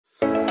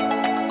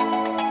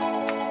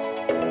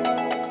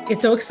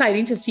It's so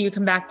exciting to see you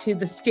come back to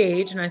the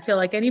stage. And I feel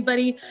like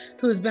anybody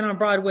who's been on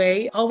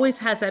Broadway always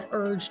has that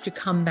urge to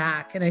come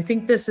back. And I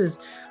think this is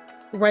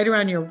right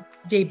around your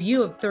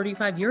debut of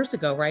 35 years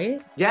ago,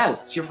 right?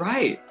 Yes, you're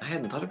right. I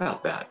hadn't thought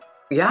about that.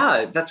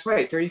 Yeah, that's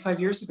right.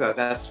 35 years ago.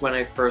 That's when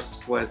I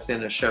first was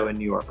in a show in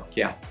New York.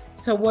 Yeah.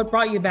 So what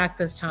brought you back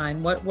this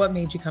time? What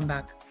made you come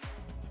back?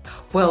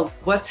 Well,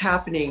 what's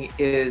happening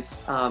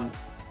is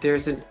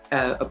there's an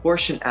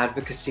abortion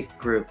advocacy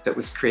group that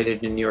was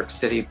created in New York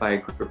City by a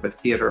group of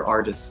theater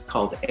artists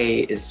called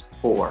A is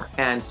For.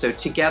 And so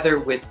together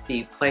with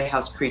the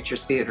Playhouse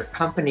Creatures Theater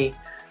Company,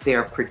 they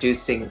are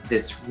producing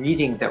this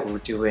reading that we're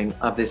doing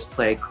of this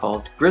play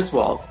called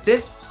Griswold.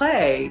 This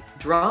play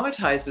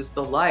dramatizes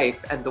the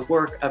life and the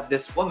work of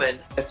this woman,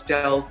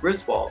 Estelle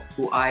Griswold,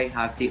 who I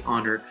have the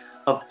honor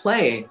of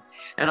playing.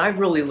 And I've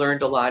really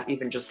learned a lot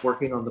even just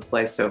working on the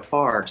play so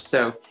far.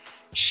 So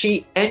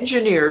she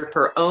engineered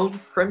her own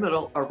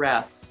criminal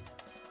arrest,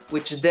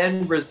 which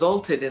then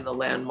resulted in the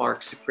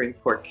landmark Supreme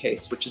Court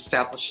case, which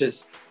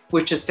established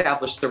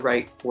the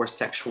right for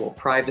sexual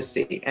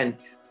privacy and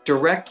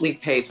directly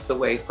paves the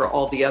way for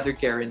all the other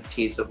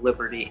guarantees of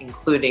liberty,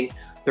 including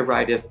the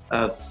right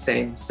of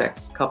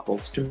same-sex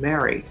couples to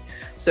marry.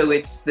 So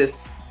it's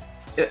this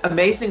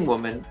amazing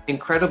woman,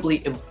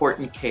 incredibly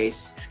important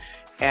case,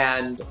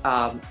 and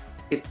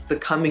it's the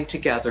coming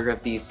together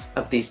of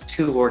these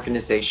two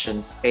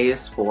organizations, A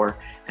is For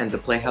and the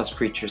Playhouse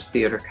Creatures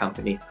Theater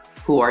Company,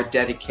 who are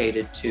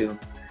dedicated to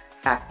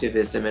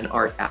activism and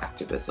art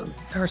activism.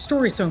 Her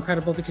story is so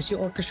incredible because she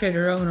orchestrated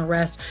her own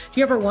arrest.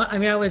 Do you ever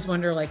I always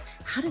wonder, like,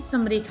 how did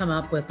somebody come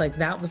up with, like,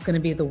 that was going to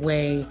be the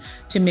way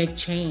to make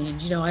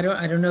change? You know, I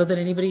don't know that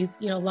anybody,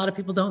 a lot of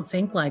people don't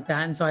think like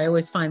that. And so I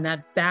always find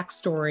that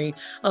backstory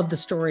of the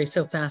story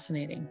so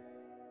fascinating.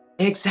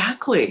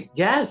 Exactly.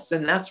 Yes.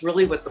 And that's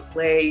really what the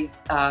play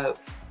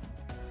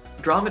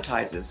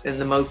dramatizes in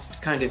the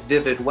most kind of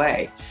vivid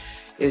way,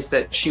 is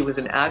that she was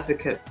an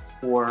advocate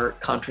for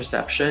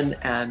contraception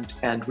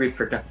and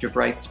reproductive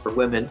rights for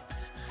women.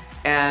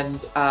 And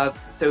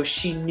so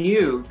she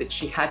knew that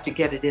she had to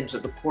get it into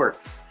the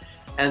courts.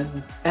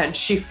 And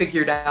she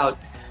figured out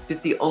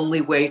that the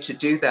only way to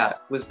do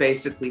that was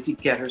basically to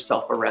get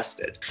herself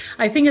arrested.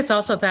 I think it's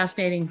also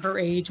fascinating her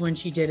age when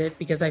she did it,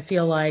 because I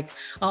feel like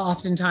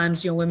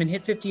oftentimes, women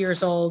hit 50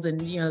 years old and,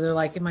 they're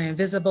like, am I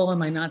invisible?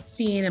 Am I not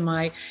seen? Am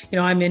I,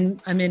 I'm in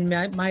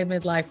my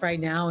midlife right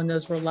now. And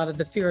those were a lot of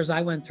the fears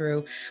I went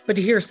through. But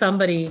to hear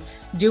somebody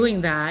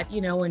doing that,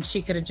 when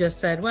she could have just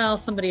said, well,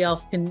 somebody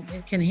else can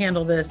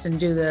handle this and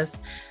do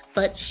this.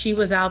 But she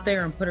was out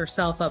there and put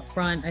herself up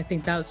front. I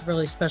think that was a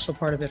really special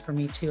part of it for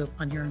me too,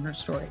 upon hearing her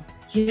story.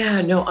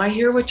 Yeah, no, I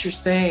hear what you're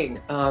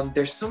saying.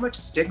 There's so much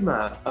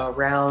stigma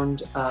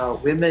around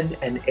women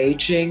and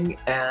aging,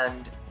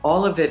 and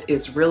all of it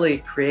is really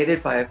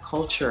created by a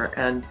culture.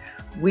 And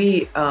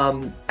we,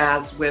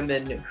 as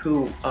women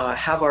who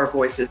have our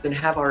voices and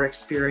have our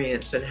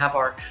experience and have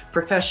our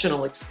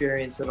professional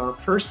experience and our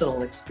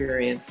personal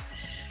experience,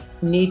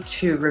 need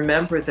to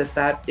remember that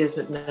that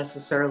isn't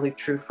necessarily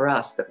true for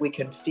us, that we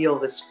can feel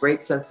this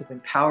great sense of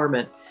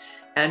empowerment.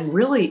 And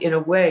really, in a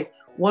way,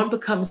 one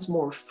becomes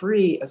more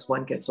free as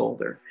one gets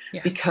older.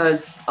 Yes.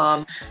 Because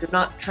you're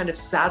not kind of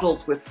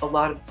saddled with a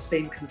lot of the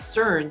same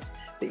concerns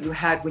that you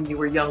had when you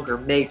were younger,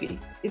 maybe.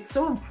 It's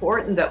so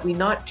important that we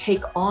not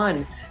take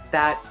on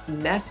that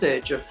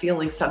message of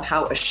feeling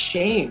somehow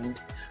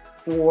ashamed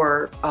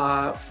for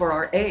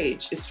our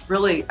age. It's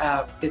really,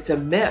 it's a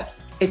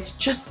myth. It's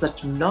just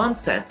such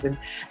nonsense.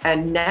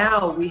 And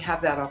now we have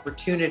that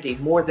opportunity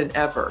more than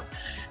ever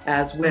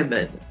as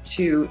women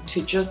to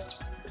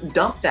just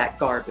dump that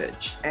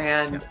garbage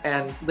and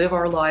live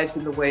our lives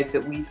in the way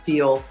that we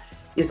feel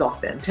is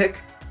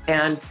authentic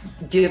and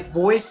give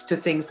voice to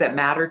things that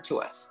matter to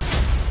us.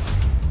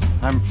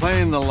 I'm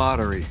playing the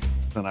lottery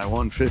and I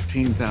won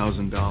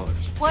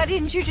 $15,000. Why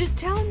didn't you just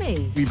tell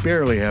me? We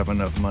barely have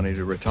enough money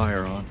to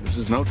retire on. This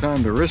is no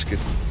time to risk it.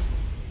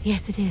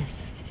 Yes, it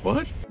is.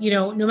 What?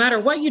 No matter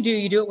what you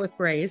do it with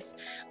grace.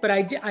 But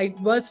I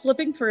was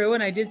flipping through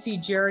and I did see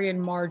Jerry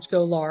and Marge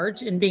go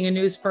large. And being a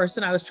news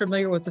person, I was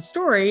familiar with the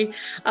story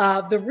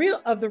of the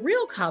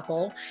real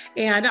couple.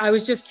 And I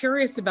was just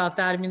curious about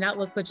that. I mean, that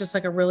looked just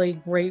like a really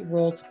great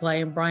role to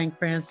play. And Bryan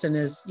Cranston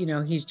is,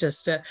 he's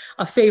just a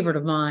favorite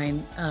of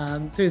mine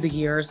through the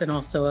years, and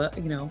also,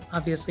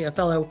 obviously a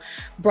fellow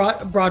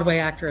Broadway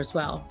actor as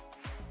well.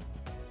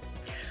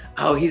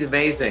 Oh, he's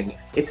amazing.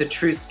 It's a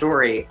true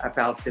story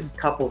about this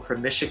couple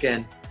from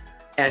Michigan,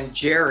 and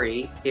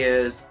Jerry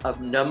is a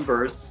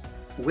numbers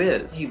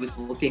whiz. He was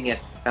looking at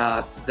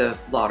the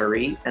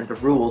lottery and the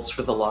rules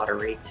for the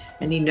lottery,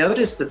 and he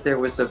noticed that there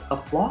was a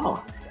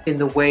flaw in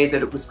the way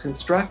that it was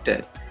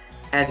constructed.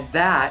 And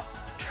that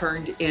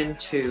turned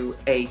into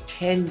a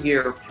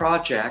 10-year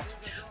project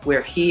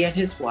where he and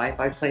his wife,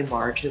 I play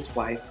Marge, his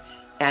wife,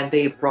 and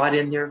they brought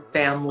in their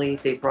family,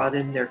 they brought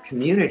in their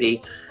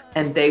community,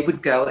 and they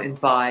would go and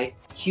buy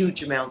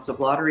huge amounts of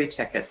lottery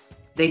tickets.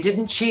 They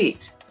didn't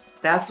cheat.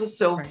 That's what's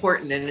so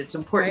important, and it's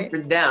important for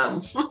them.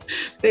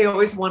 They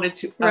always wanted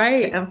us to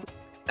emphasize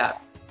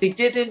that. They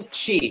didn't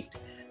cheat.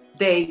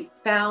 they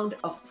found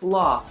a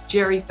flaw.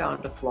 Jerry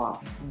found a flaw.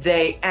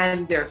 They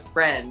and their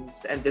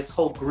friends and this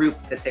whole group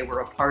that they were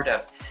a part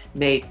of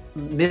made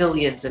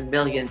millions and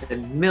millions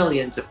and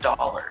millions of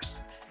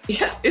dollars.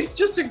 Yeah, it's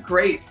just a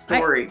great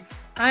story.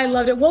 I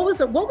loved it. What was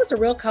a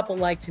real couple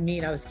like to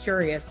meet? I was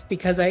curious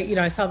because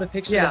I saw the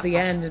pictures at the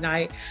end, and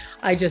I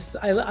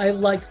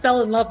like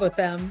fell in love with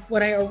them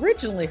when I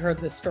originally heard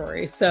this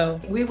story.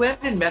 So we went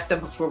and met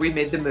them before we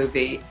made the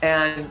movie,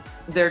 and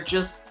they're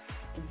just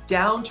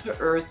down to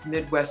earth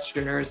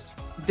Midwesterners.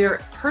 Their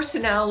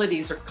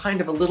personalities are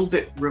kind of a little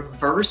bit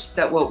reverse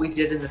than what we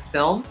did in the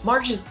film.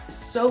 Marge is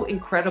so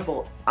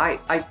incredible.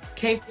 I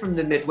came from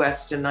the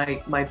Midwest, and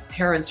my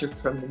parents are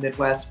from the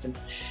Midwest, and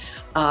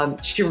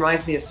she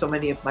reminds me of so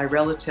many of my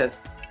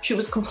relatives. She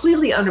was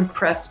completely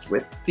unimpressed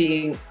with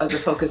being the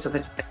focus of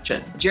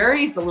attention.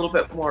 Jerry's a little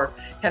bit more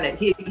kind of,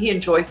 he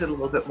enjoys it a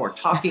little bit more,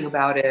 talking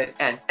about it,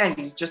 and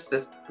he's just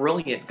this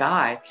brilliant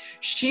guy.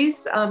 She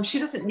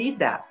doesn't need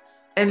that.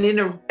 And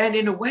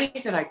in a way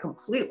that I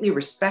completely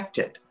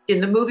respected. In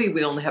the movie,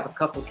 we only have a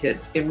couple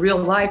kids. In real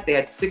life, they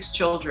had 6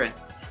 children.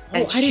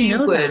 And I didn't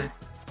know that.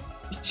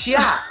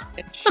 Yeah,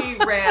 and she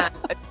ran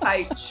a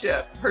tight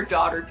ship. Her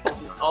daughter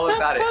told me all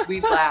about it.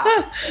 We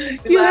laughed.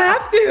 You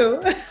have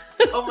to.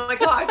 Oh my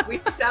God, we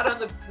sat on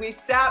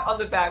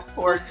the back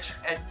porch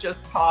and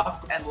just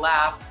talked and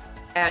laughed.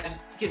 And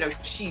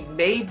she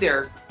made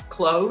their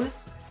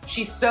clothes.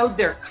 She sewed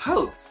their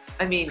coats.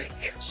 I mean,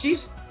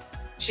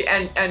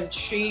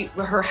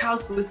 her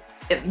house was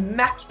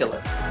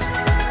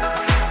immaculate.